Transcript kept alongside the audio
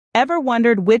Ever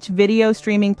wondered which video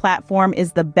streaming platform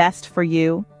is the best for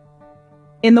you?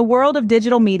 In the world of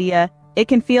digital media, it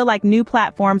can feel like new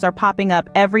platforms are popping up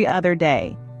every other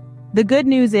day. The good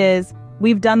news is,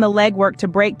 we've done the legwork to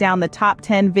break down the top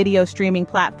 10 video streaming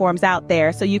platforms out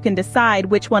there so you can decide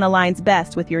which one aligns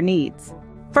best with your needs.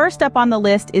 First up on the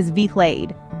list is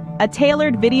VPlayed, a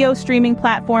tailored video streaming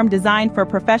platform designed for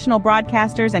professional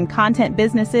broadcasters and content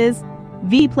businesses.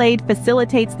 VPlayed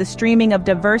facilitates the streaming of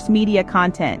diverse media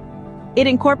content. It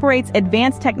incorporates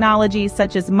advanced technologies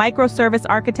such as microservice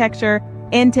architecture,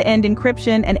 end-to-end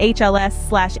encryption, and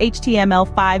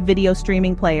HLS/HTML5 video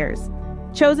streaming players.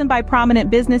 Chosen by prominent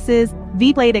businesses,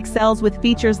 VPlayed excels with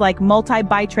features like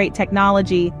multi-bitrate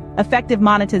technology, effective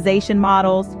monetization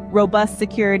models, robust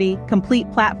security,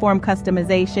 complete platform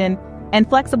customization, and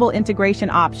flexible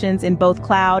integration options in both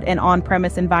cloud and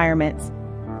on-premise environments.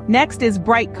 Next is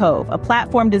Brightcove, a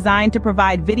platform designed to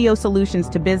provide video solutions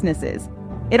to businesses.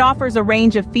 It offers a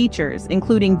range of features,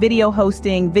 including video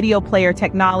hosting, video player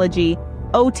technology,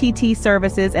 OTT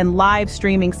services, and live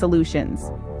streaming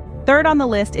solutions. Third on the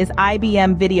list is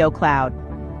IBM Video Cloud.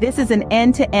 This is an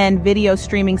end-to-end video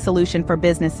streaming solution for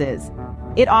businesses.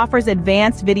 It offers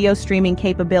advanced video streaming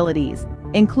capabilities,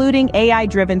 including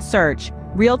AI-driven search,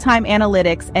 real-time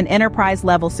analytics, and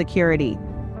enterprise-level security.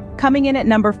 Coming in at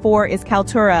number 4 is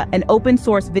Kaltura, an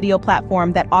open-source video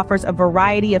platform that offers a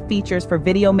variety of features for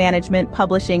video management,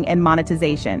 publishing, and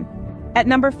monetization. At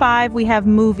number 5, we have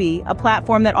Muvi, a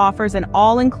platform that offers an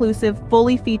all-inclusive,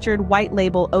 fully featured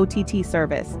white-label OTT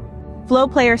service.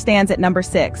 Flowplayer stands at number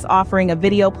 6, offering a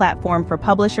video platform for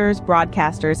publishers,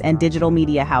 broadcasters, and digital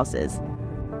media houses.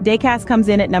 Dacast comes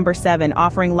in at number 7,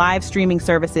 offering live streaming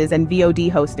services and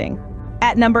VOD hosting.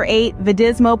 At number 8,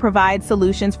 Vidizmo provides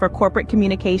solutions for corporate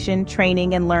communication,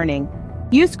 training, and learning.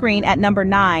 Uscreen at number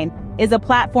 9 is a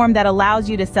platform that allows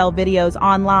you to sell videos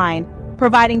online,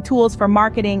 providing tools for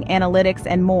marketing, analytics,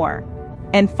 and more.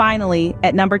 And finally,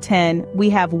 at number 10,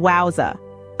 we have Wowza,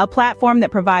 a platform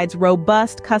that provides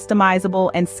robust,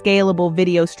 customizable, and scalable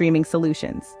video streaming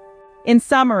solutions. In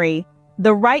summary,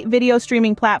 the right video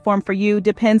streaming platform for you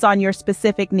depends on your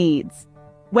specific needs.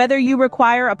 Whether you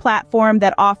require a platform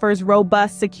that offers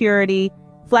robust security,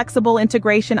 flexible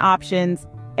integration options,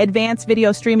 advanced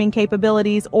video streaming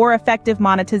capabilities, or effective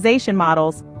monetization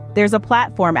models, there's a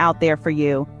platform out there for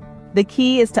you. The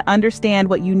key is to understand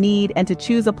what you need and to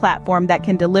choose a platform that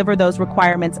can deliver those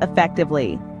requirements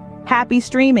effectively. Happy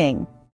streaming!